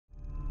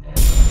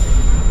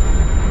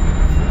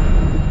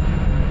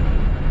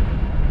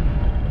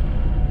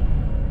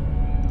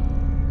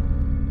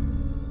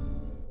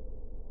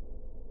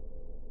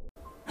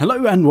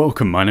Hello and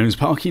welcome, my name is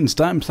Parky and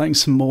today I'm playing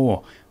some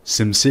more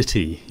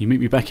SimCity. You meet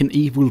me back in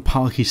evil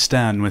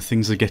Parkistan where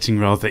things are getting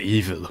rather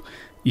evil.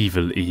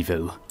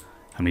 Evil.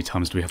 How many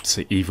times do we have to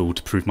say evil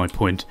to prove my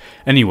point?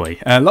 Anyway,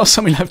 last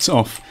time we left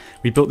off,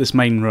 we built this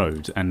main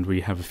road and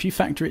we have a few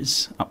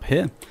factories up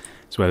here,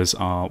 as well as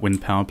our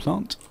wind power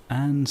plant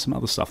and some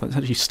other stuff. Let's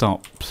actually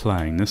start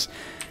playing this.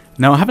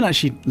 Now, I haven't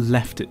actually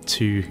left it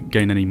to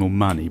gain any more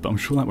money, but I'm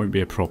sure that won't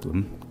be a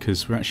problem,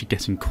 because we're actually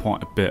getting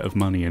quite a bit of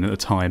money in at a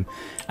time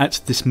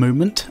at this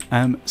moment.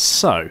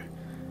 So,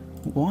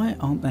 why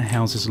aren't there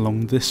houses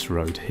along this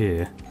road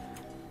here?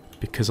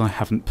 Because I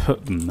haven't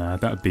put them there.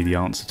 That would be the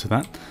answer to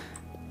that.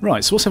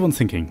 Right, so what's everyone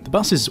thinking? The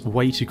bus is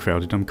way too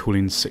crowded. I'm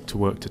calling sick to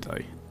work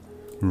today.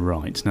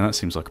 Right, now that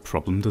seems like a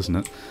problem, doesn't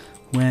it?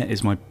 Where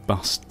is my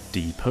bus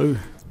depot?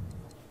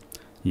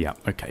 Yeah,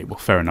 okay, well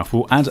fair enough.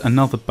 We'll add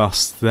another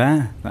bus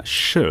there. That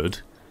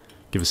should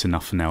give us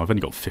enough for now. I've only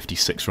got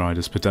 56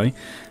 riders per day.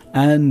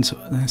 And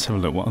let's have a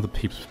look what other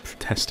people are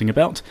protesting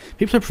about.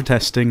 People are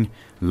protesting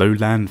low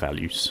land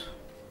values.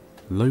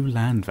 Low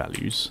land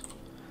values.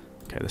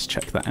 Okay, let's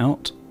check that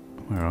out.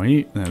 Where are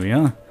you? There we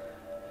are.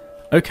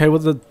 Okay,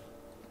 well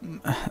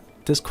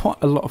there's quite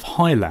a lot of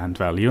high land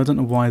value. I don't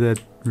know why they're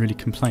really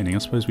complaining. I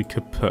suppose we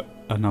could put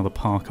another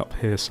park up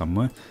here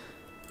somewhere.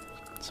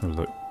 Let's have a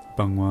look.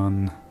 Bung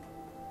one.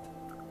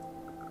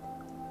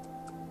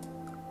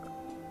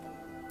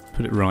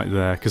 Put it right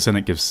there, because then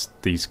it gives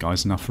these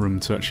guys enough room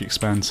to actually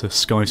expand to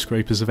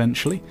skyscrapers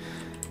eventually.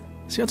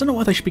 See, I don't know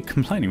why they should be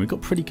complaining. We've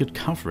got pretty good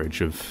coverage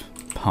of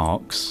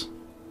parks.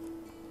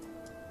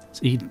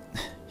 See,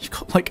 you've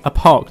got like a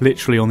park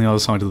literally on the other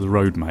side of the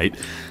road, mate.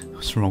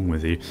 What's wrong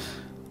with you?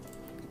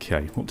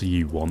 Okay, what do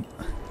you want?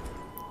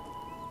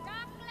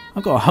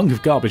 I've got a hunk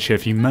of garbage here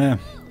for you, Mayor.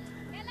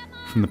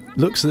 From the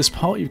looks of this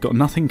part, you've got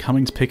nothing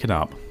coming to pick it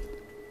up.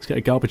 Let's get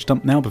a garbage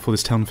dump now before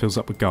this town fills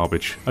up with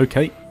garbage.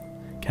 Okay.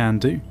 Can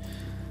do.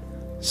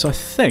 So I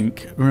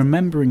think,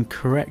 remembering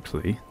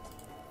correctly,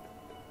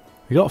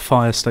 we got a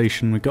fire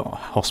station, we got a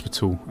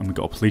hospital, and we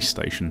got a police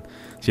station.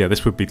 So yeah,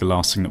 this would be the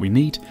last thing that we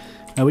need.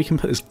 We can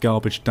put this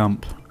garbage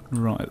dump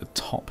right at the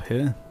top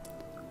here.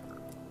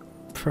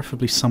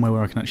 Preferably somewhere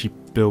where I can actually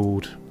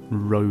build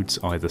roads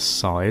either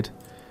side.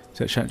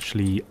 So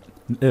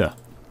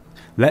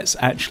let's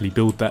actually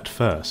build that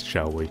first,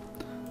 shall we?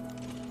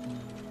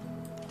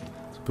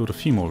 Let's build a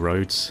few more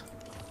roads,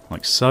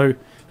 like so.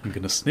 I'm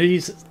gonna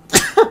sneeze.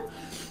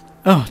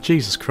 Oh,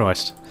 Jesus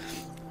Christ.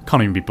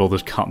 Can't even be bothered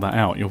to cut that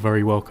out. You're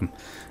very welcome.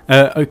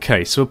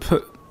 Okay, so we'll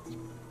put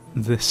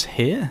this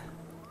here.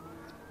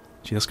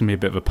 Gee, that's gonna be a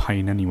bit of a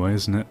pain anyway,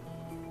 isn't it?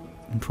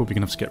 I'm probably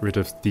gonna have to get rid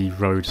of the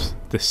road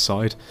this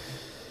side.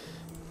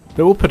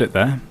 But we'll put it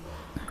there,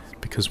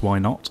 because why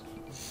not?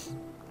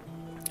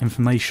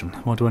 Information.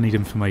 Why do I need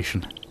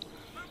information?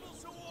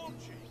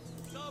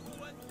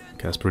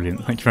 Okay, that's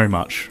brilliant. Thank you very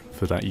much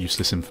for that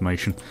useless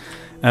information.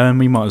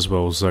 We might as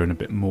well zone a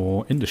bit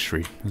more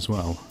industry as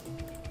well.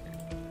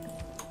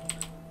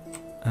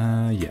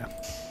 Yeah.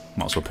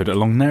 Might as well put it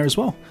along there as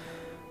well.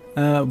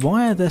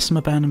 Why are there some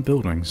abandoned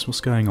buildings? What's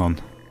going on?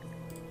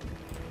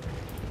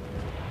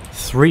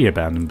 3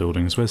 abandoned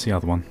buildings. Where's the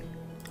other one?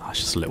 Oh, it's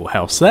just a little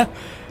house there.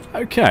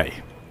 Okay.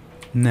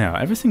 Now,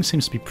 everything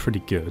seems to be pretty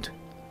good.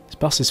 This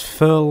bus is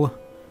full.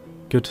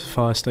 Good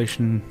fire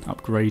station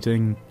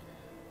upgrading.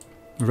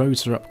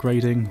 Roads are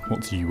upgrading.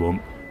 What do you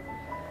want?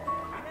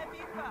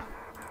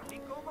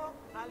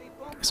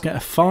 Let's get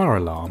a fire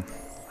alarm.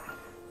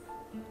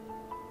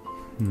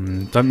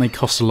 Don't they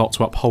cost a lot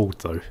to uphold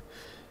though?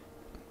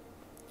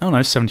 Oh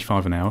no,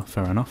 75 an hour,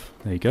 fair enough.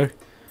 There you go.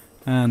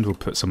 And we'll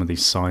put some of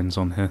these signs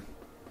on here.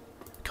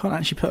 Can't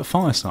actually put a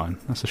fire sign,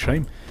 that's a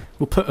shame.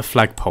 We'll put a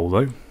flagpole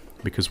though,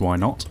 because why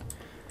not?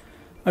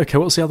 Okay,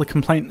 what's the other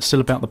complaint?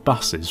 Still about the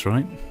buses,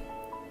 right?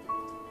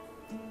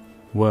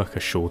 Worker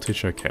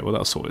shortage, okay, well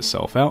that'll sort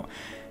itself out.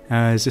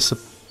 Is this a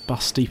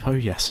bus depot?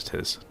 Yes it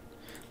is.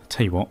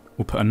 Tell you what,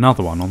 we'll put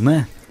another one on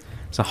there.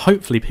 So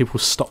hopefully people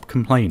stop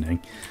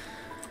complaining.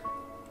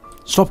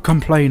 Stop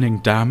complaining,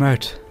 damn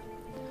it!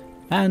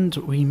 And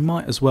we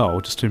might as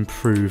well, just to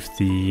improve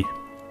the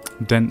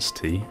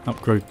density,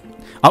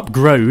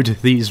 upgrade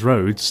these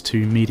roads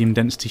to medium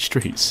density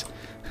streets.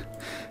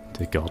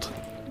 Dear God.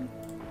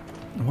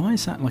 Why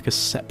is that like a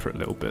separate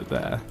little bit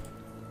there?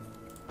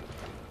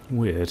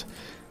 Weird.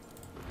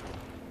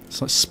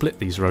 So let's split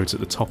these roads at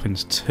the top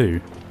into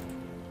 2.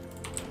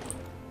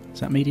 Is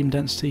that medium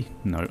density?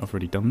 No, I've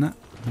already done that.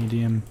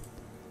 Medium.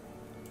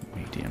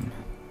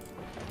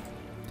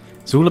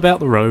 It's all about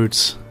the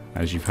roads,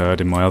 as you've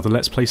heard in my other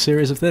Let's Play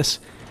series of this.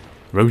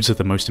 Roads are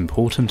the most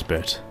important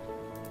bit.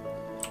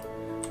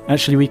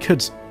 Actually, we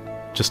could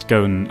just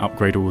go and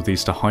upgrade all of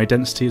these to high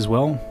density as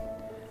well,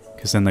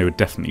 because then they would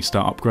definitely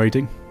start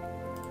upgrading.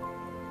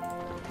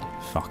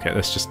 Fuck it,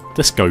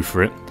 let's go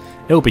for it.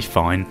 It'll be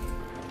fine.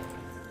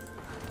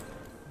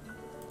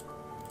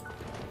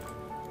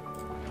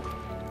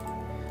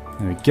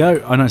 There we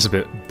go. I know it's a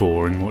bit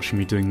boring watching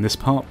me doing this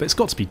part, but it's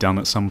got to be done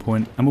at some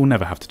point, and we'll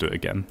never have to do it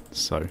again,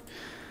 so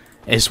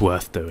it's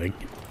worth doing.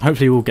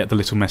 Hopefully we'll get the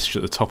little message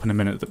at the top in a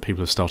minute that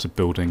people have started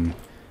building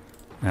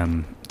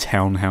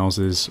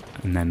townhouses,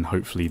 and then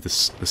hopefully the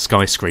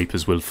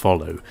skyscrapers will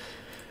follow.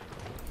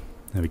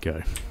 There we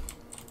go.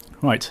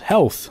 Right,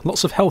 health.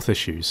 Lots of health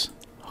issues.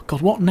 Oh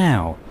god, what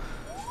now?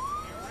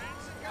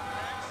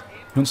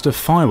 He wants to do a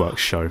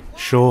fireworks show.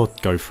 Sure,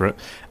 go for it.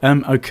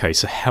 Okay,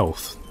 so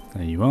health.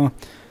 There you are.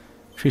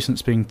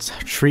 Treatment's being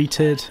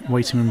treated.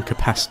 Waiting room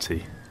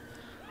capacity.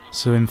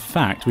 So in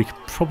fact, we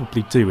could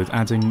probably do with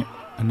adding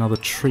another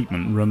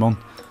treatment room on.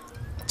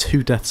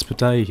 2 deaths per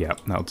day.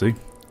 Yep, that'll do.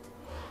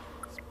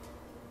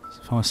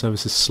 Fire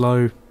service is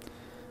slow.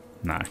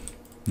 No.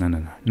 No, no,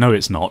 no. No,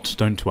 it's not.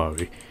 Don't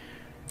worry.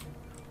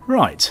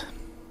 Right.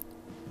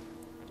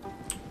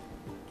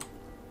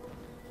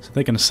 So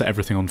they're going to set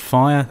everything on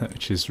fire,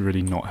 which is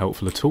really not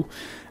helpful at all.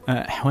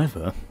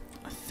 However,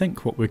 I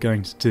think what we're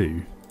going to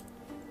do...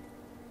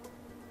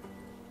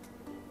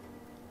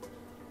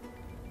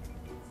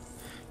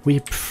 we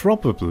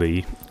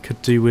probably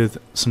could do with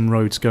some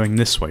roads going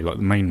this way, like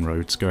the main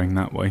roads going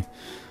that way.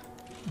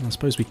 I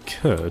suppose we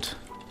could.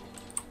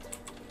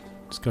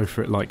 Let's go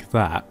for it like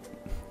that.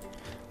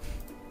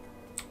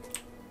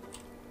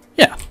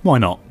 Yeah, why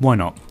not? Why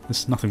not?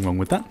 There's nothing wrong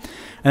with that.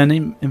 And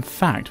in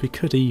fact, we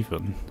could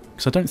even...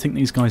 because I don't think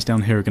these guys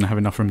down here are going to have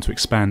enough room to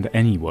expand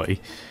anyway.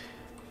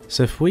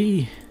 So if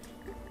we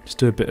just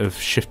do a bit of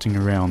shifting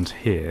around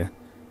here...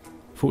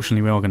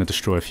 fortunately we are going to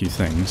destroy a few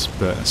things,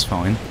 but that's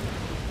fine.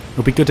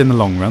 It'll be good in the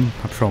long run,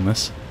 I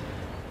promise.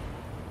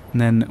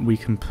 And then we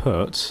can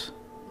put...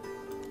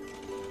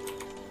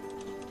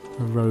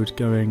 a road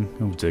going...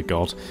 oh dear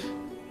god.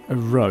 A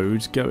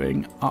road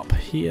going up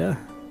here.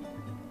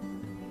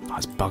 Oh,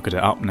 it's buggered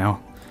it up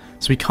now.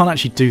 So we can't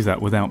actually do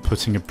that without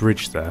putting a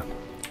bridge there.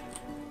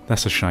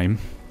 That's a shame.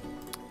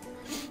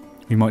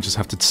 We might just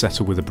have to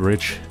settle with a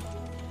bridge.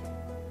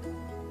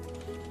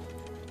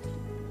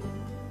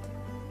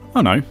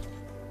 Oh no.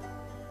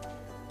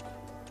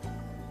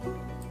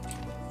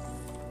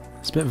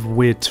 It's a bit of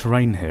weird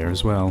terrain here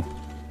as well.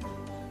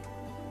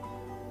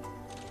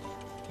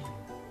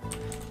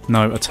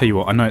 No, I tell you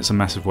what, I know it's a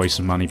massive waste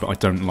of money, but I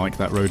don't like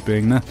that road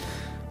being there.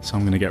 So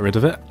I'm going to get rid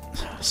of it.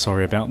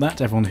 Sorry about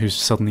that, everyone who's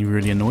suddenly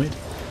really annoyed.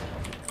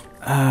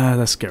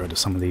 Let's get rid of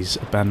some of these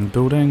abandoned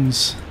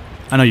buildings.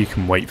 I know you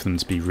can wait for them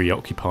to be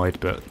reoccupied,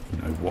 but,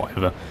 you know,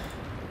 whatever.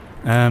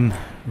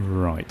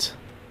 Right.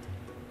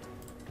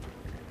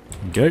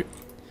 There we go.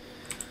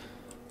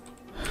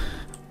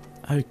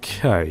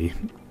 Okay.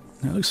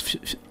 Now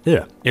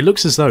it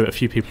looks as though a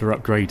few people are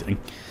upgrading,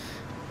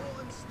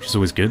 which is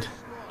always good.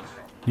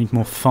 Need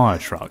more fire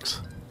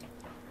trucks.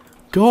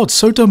 God,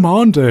 so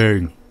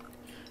demanding!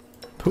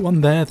 Put one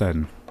there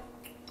then.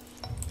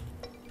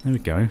 There we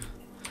go.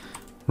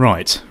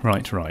 Right.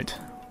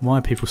 Why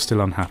are people still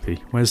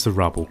unhappy? Where's the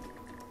rubble?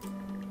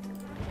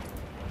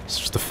 It's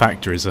just the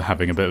factories are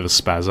having a bit of a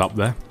spaz up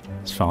there.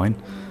 It's fine.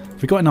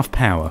 Have we got enough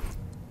power?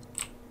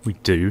 We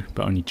do,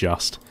 but only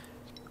just.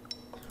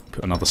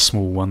 Put another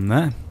small one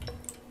there.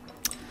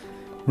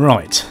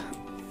 Right.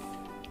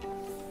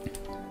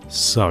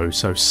 So.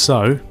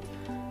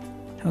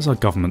 How's our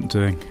government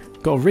doing?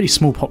 Got a really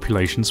small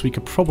population, so we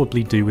could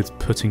probably do with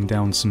putting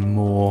down some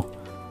more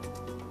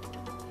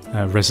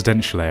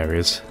residential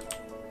areas.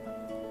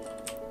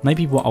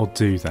 Maybe what I'll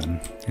do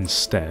then,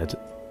 instead,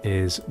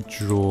 is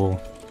draw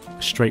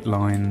a straight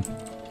line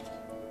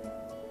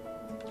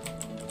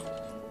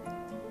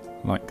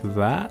like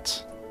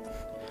that.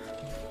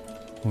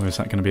 Or is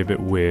that going to be a bit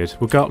weird?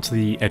 We'll go up to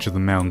the edge of the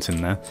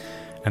mountain there,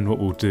 and what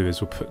we'll do is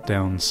we'll put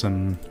down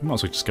some... might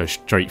as well just go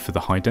straight for the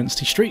high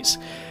density streets.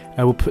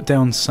 We'll put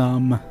down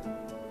some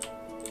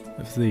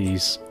of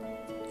these.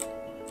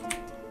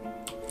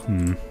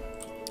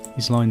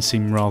 These lines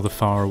seem rather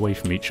far away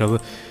from each other.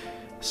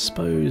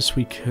 Suppose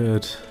we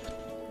could...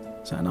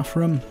 is that enough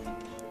room?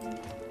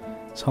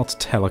 It's hard to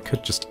tell. I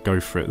could just go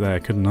for it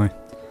there, couldn't I?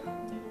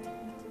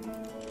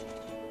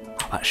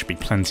 Oh, that should be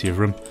plenty of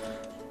room.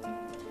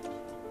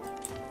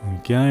 There we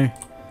go.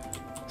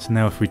 So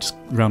now if we just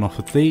run off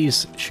of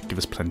these, it should give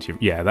us plenty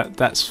of... yeah,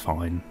 that's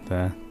fine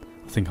there.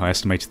 I think I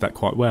estimated that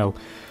quite well.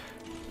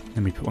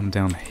 Then we put one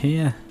down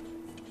here.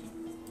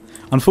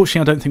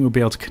 Unfortunately, I don't think we'll be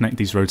able to connect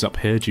these roads up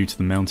here due to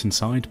the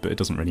mountainside, but it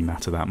doesn't really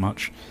matter that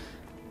much.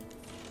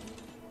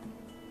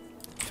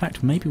 In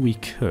fact, maybe we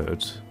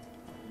could.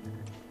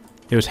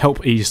 It would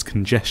help ease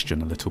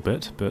congestion a little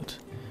bit, but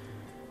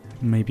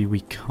maybe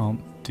we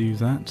can't do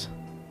that.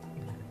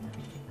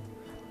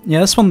 Yeah,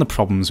 that's one of the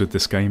problems with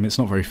this game. It's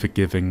not very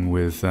forgiving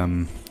with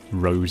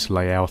road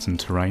layout and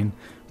terrain.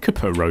 Could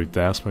put a road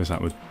there, I suppose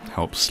that would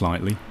help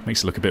slightly.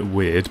 Makes it look a bit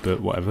weird,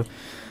 but whatever.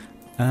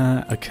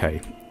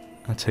 Okay,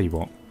 I'll tell you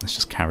what, let's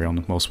just carry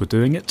on whilst we're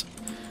doing it.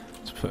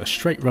 Let's put a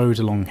straight road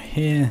along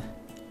here.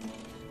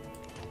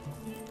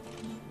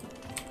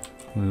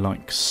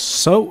 Like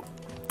so.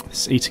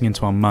 It's eating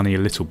into our money a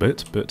little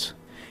bit, but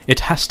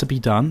it has to be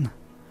done.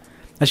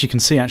 As you can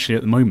see, actually,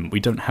 at the moment, we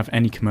don't have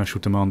any commercial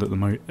demand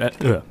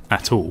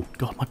at all.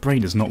 God, my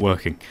brain is not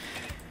working.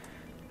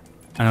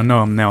 And I know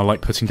I'm now,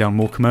 like, putting down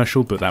more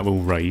commercial, but that will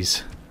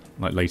raise,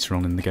 like, later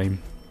on in the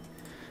game.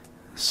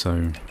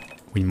 So,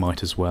 we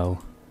might as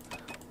well.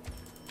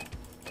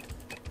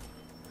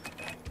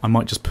 I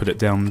might just put it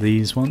down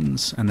these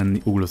ones, and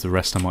then all of the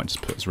rest I might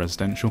just put as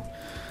residential.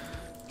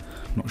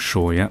 I'm not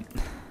sure yet.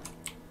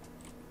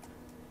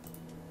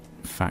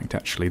 In fact,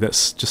 actually,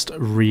 let's just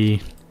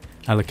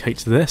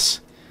reallocate this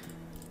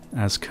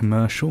as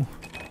commercial,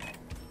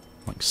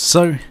 like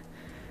so.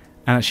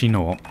 And actually, you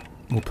know what?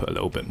 We'll put a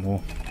little bit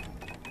more.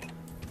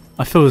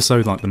 I feel as though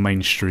like the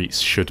main streets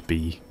should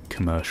be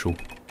commercial.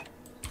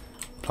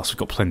 Plus, we've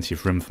got plenty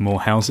of room for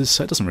more houses,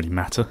 so it doesn't really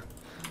matter.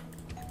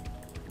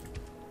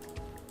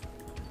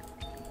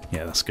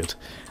 Yeah, that's good.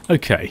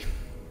 Okay.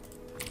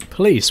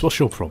 Police, what's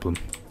your problem?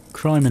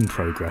 Crime in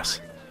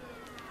progress.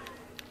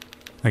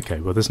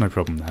 Okay, well there's no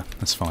problem there.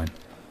 That's fine.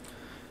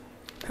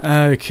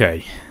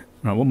 Okay.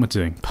 Right, what am I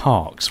doing?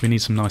 Parks. We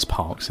need some nice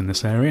parks in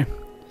this area.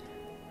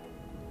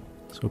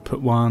 So we'll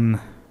put one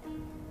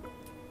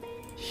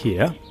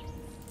here.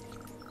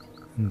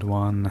 And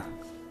one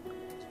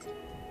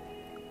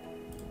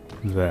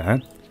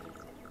there.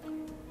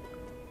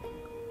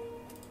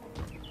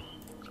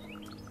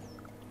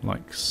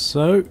 Like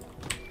so.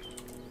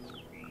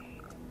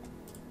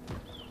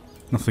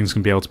 Nothing's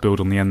going to be able to build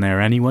on the end there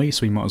anyway,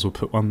 so we might as well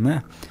put one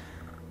there.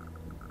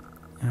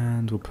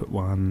 And we'll put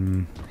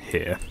one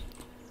here.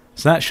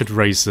 So that should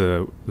raise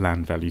the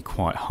land value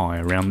quite high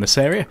around this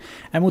area.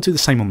 And we'll do the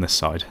same on this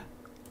side.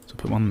 So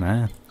put one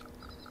there.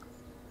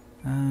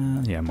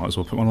 Yeah, might as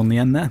well put one on the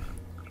end there.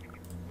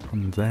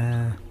 One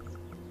there.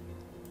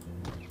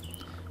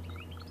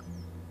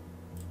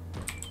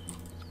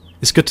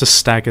 It's good to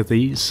stagger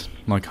these,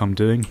 like I'm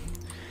doing,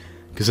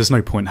 because there's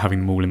no point having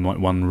them all in like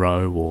one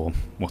row or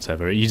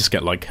whatever. You just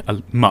get like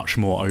a much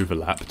more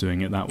overlap doing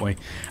it that way.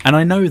 And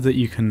I know that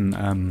you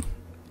can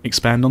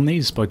expand on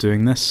these by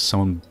doing this.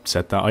 Someone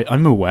said that.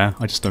 I'm aware,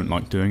 I just don't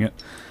like doing it,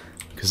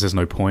 because there's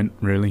no point,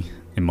 really,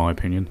 in my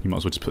opinion. You might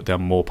as well just put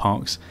down more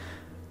parks.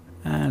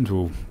 And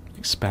we'll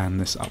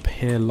expand this up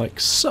here like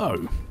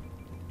so.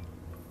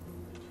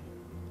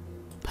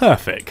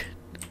 Perfect.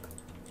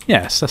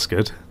 Yes, that's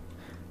good.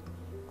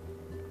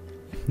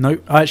 No,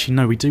 actually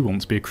no, we do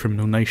want to be a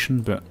criminal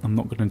nation, but I'm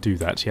not going to do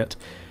that yet.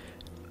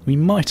 We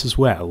might as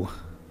well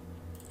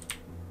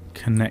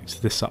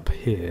connect this up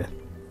here.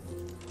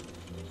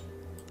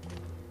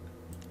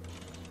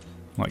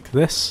 Like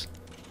this.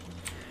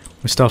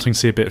 We're starting to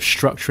see a bit of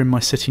structure in my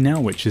city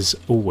now, which is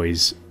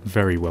always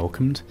very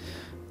welcomed.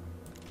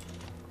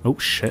 Oh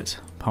shit,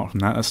 apart from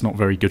that, that's not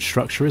very good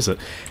structure, is it?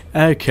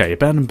 Okay,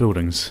 abandoned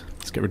buildings.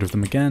 Let's get rid of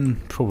them again.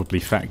 Probably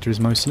factories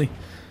mostly.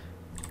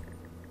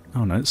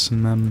 Oh no, it's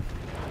some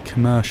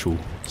commercial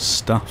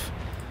stuff.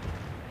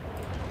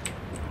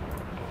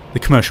 The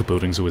commercial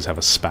buildings always have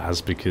a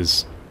spaz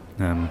because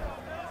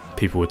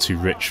people are too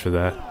rich for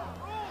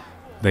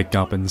their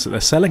gubbins that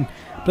they're selling.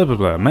 Blah blah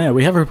blah. Mayor,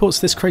 we have reports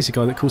of this crazy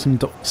guy that calls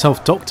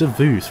himself Dr.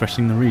 Vu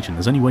threatening the region.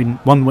 There's only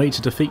one way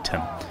to defeat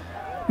him.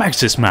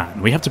 Maxis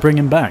Man, we have to bring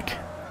him back.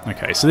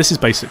 Okay, so this is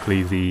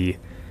basically the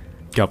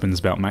gubbins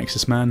about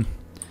Maxis Man.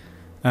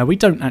 We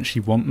don't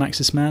actually want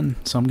Maxis Man,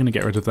 so I'm going to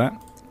get rid of that.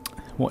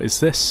 What is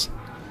this?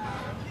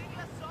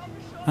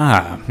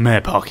 Ah,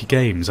 Mayor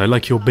ParkyGames, I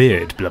like your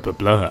beard, blah blah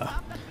blah.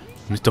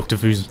 Dr.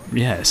 Vu's...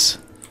 yes.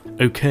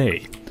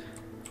 Okay.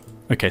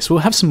 Okay, so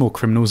we'll have some more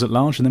criminals at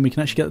large, and then we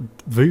can actually get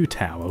Vu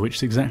Tower, which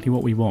is exactly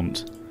what we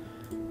want.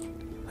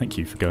 Thank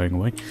you for going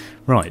away.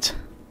 Right.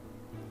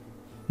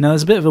 Now,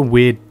 there's a bit of a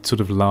weird sort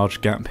of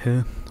large gap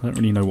here. I don't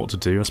really know what to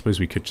do. I suppose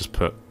we could just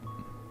put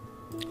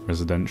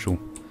residential.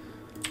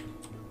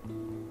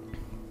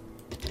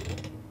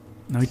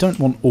 Now, we don't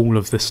want all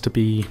of this to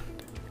be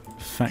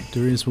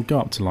factories. We'll go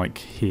up to like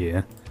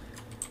here.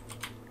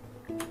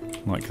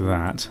 Like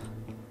that.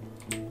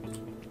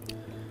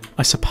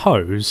 I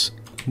suppose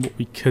what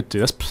we could do...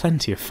 that's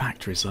plenty of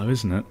factories though,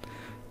 isn't it?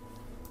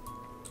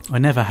 I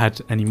never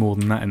had any more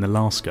than that in the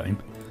last game.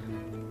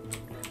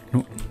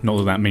 Not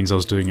that that means I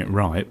was doing it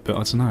right, but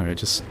I don't know, it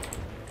just...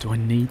 do I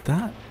need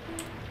that?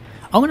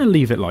 I'm going to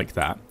leave it like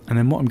that, and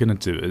then what I'm going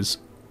to do is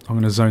I'm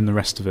going to zone the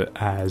rest of it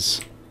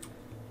as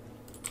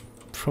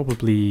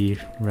probably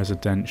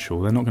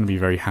residential. They're not going to be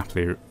very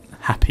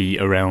happy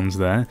around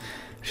there.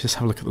 Let's just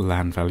have a look at the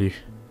land value.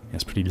 Yeah,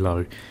 it's pretty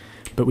low.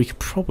 But we could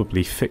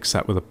probably fix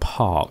that with a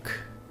park.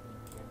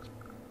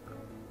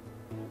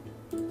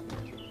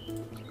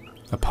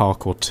 A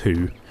park or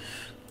two.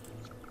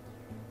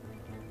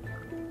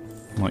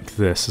 Like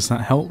this. Has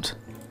that helped?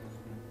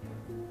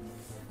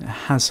 It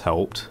has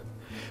helped.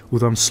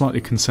 Although I'm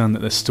slightly concerned that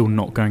they're still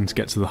not going to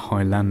get to the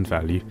high land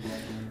value.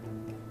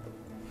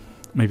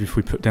 Maybe if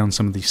we put down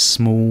some of these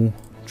small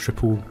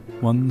triple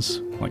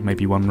ones. Like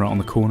maybe one right on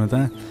the corner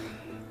there.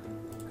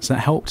 Has that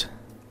helped?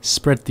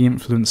 Spread the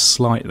influence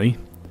slightly.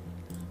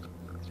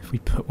 If we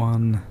put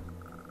one...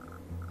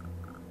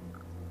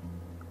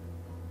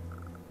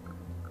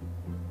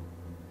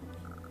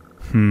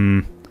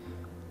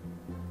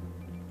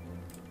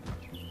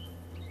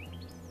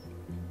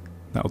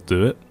 that'll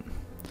do it.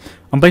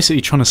 I'm basically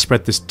trying to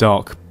spread this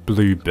dark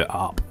blue bit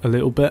up a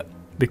little bit,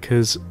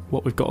 because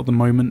what we've got at the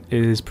moment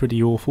is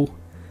pretty awful.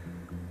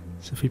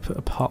 So if we put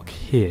a park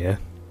here...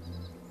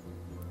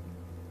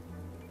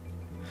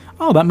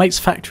 oh, that makes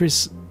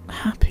factories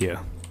happier.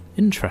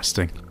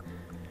 Interesting.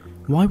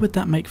 Why would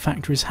that make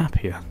factories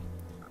happier?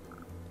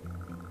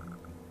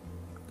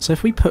 So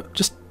if we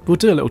put, we'll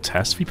do a little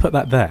test. If we put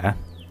that there,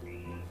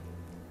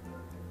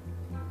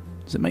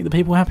 does it make the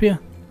people happier?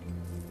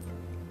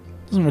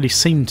 Doesn't really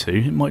seem to.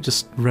 It might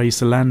just raise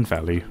the land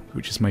value,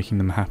 which is making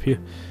them happier.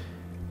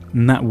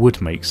 And that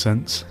would make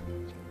sense.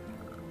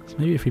 So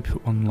maybe if we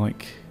put one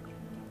like...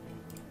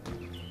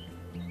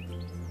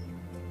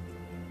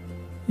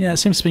 Yeah, it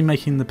seems to be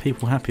making the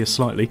people happier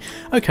slightly.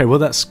 Okay, well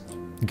that's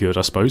good,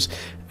 I suppose.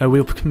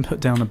 We can put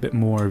down a bit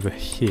more over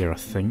here, I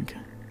think.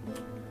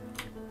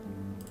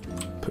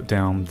 Put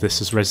down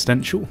this as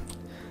residential.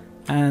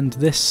 And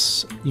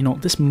this, you know,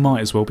 this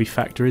might as well be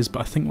factories,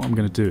 but I think what I'm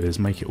going to do is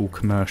make it all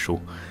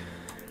commercial.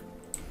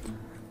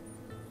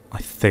 I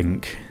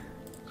think.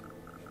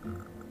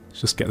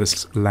 Let's just get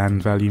this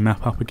land value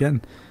map up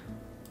again.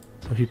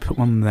 So if you put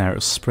one there,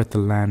 it'll spread the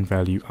land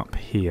value up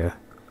here.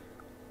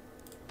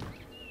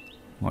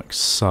 Like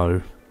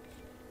so.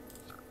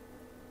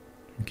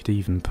 We could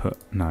even put...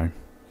 No,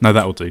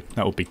 that'll do.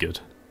 That'll be good.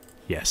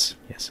 Yes,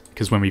 yes.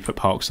 Because when we put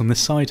parks on this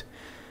side,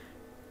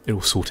 it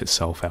will sort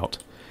itself out.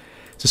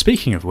 So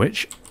speaking of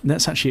which,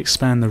 let's actually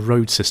expand the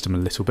road system a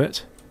little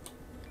bit.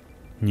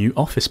 New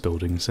office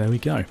buildings, there we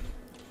go.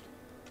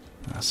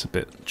 That's a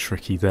bit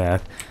tricky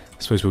there. I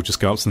suppose we'll just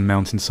go up to the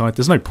mountainside.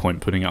 There's no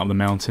point putting it up the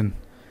mountain.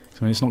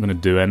 I mean, it's not going to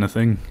do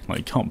anything. Like,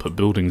 you can't put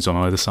buildings on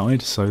either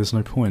side, so there's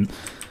no point.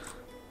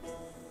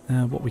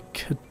 What we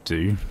could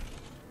do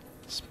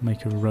is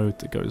make a road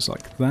that goes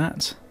like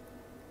that.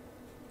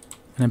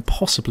 And then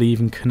possibly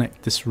even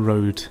connect this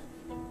road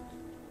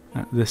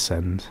at this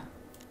end.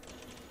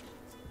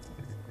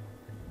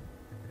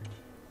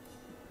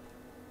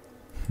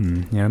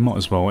 Yeah, might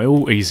as well. It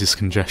all eases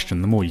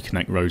congestion. The more you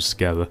connect roads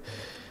together,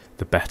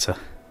 the better.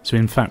 So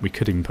in fact, we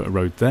could even put a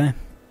road there.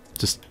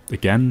 Just,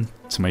 again,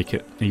 to make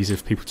it easier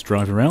for people to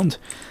drive around.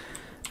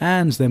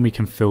 And then we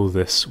can fill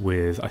this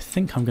with... I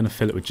think I'm going to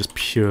fill it with just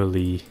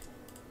purely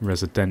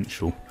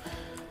residential.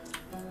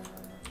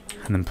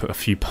 And then put a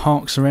few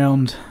parks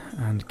around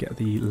and get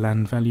the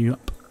land value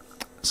up.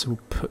 So we'll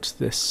put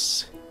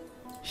this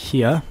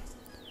here.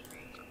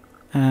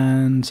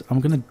 And I'm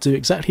going to do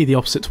exactly the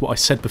opposite to what I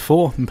said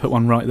before and put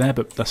one right there,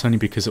 but that's only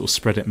because it will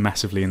spread it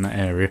massively in that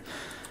area.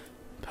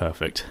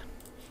 Perfect.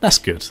 That's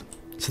good.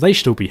 So they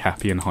should all be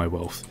happy and high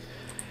wealth.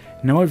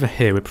 Now over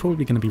here, we're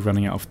probably going to be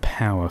running out of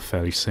power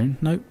fairly soon.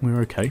 Nope,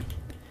 we're okay.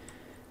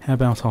 How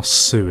about our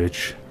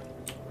sewage?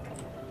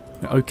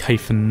 We're okay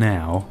for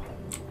now.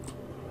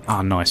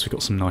 Ah, nice. We've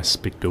got some nice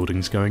big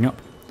buildings going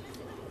up.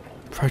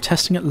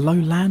 Protesting at low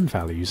land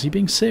values. Are you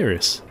being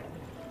serious?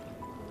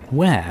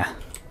 Where?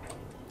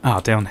 Ah,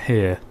 down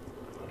here.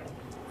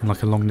 And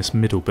like along this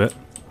middle bit.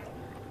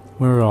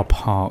 Where are our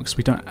parks?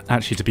 We don't...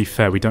 Actually, to be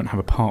fair, we don't have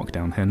a park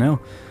down here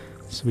now.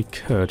 So we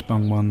could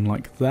bung one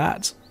like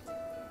that.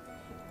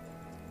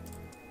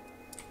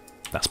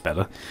 That's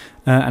better.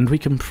 And we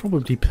can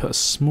probably put a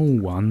small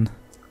one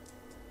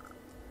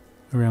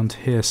around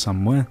here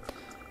somewhere.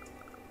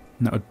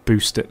 And that would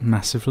boost it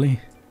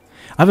massively.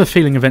 I have a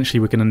feeling eventually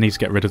we're going to need to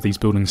get rid of these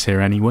buildings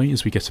here anyway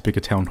as we get a bigger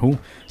town hall.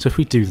 So if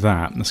we do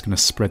that, that's going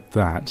to spread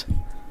that.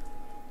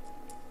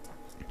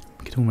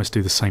 We could almost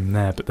do the same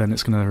there, but then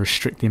it's going to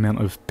restrict the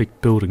amount of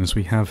big buildings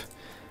we have.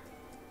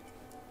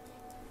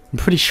 I'm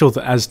pretty sure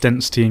that as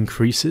density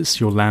increases,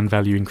 your land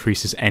value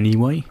increases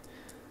anyway.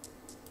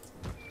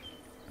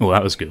 Oh,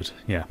 that was good.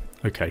 Yeah,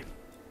 okay.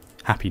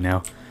 Happy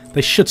now.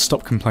 They should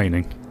stop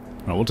complaining.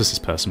 Right, what does this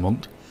person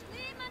want?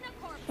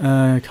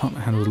 Can't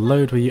handle the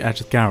load. Will you add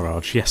a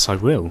garage? Yes, I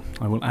will.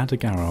 I will add a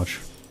garage.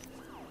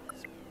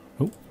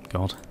 Oh,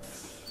 God.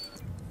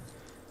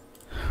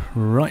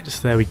 Right,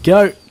 there we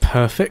go.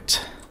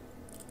 Perfect.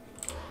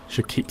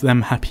 Should keep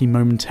them happy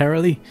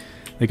momentarily.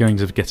 They're going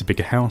to get a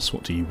bigger house.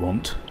 What do you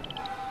want?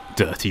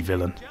 Dirty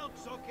villain.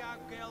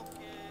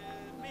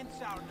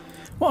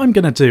 What I'm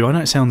going to do, I know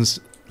it sounds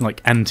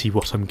like anti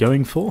what I'm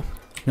going for.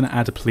 I'm going to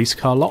add a police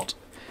car lot.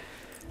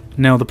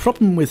 Now the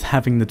problem with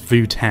having the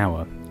VU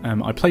tower,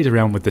 I played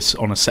around with this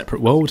on a separate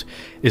world,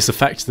 is the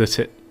fact that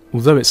it,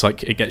 although it's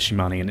like it gets you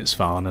money and it's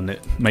fun and it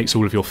makes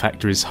all of your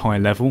factories high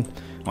level,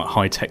 like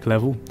high tech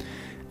level,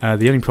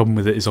 the only problem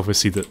with it is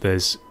obviously that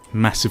there's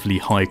massively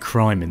high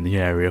crime in the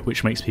area,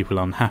 which makes people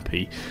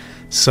unhappy.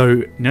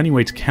 So the only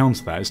way to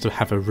counter that is to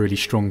have a really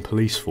strong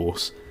police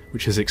force,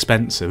 which is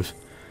expensive.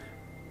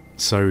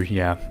 So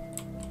yeah,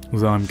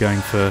 although I'm going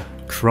for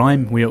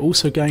crime, we are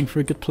also going for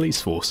a good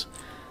police force.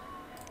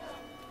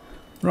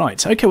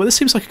 Right, okay, well this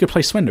seems like a good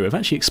place to end it. We've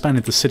actually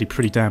expanded the city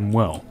pretty damn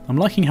well. I'm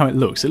liking how it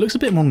looks. It looks a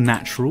bit more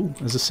natural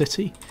as a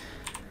city.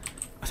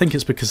 I think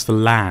it's because the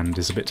land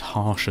is a bit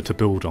harsher to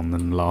build on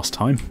than last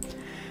time.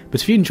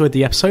 But if you enjoyed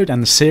the episode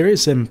and the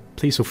series, then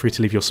please feel free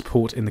to leave your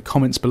support in the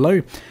comments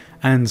below,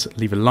 and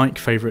leave a like,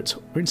 favourite,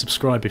 or even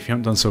subscribe if you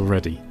haven't done so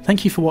already.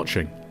 Thank you for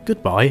watching.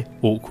 Goodbye.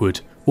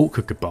 Awkward.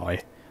 Awkward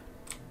goodbye.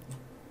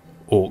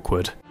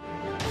 Awkward.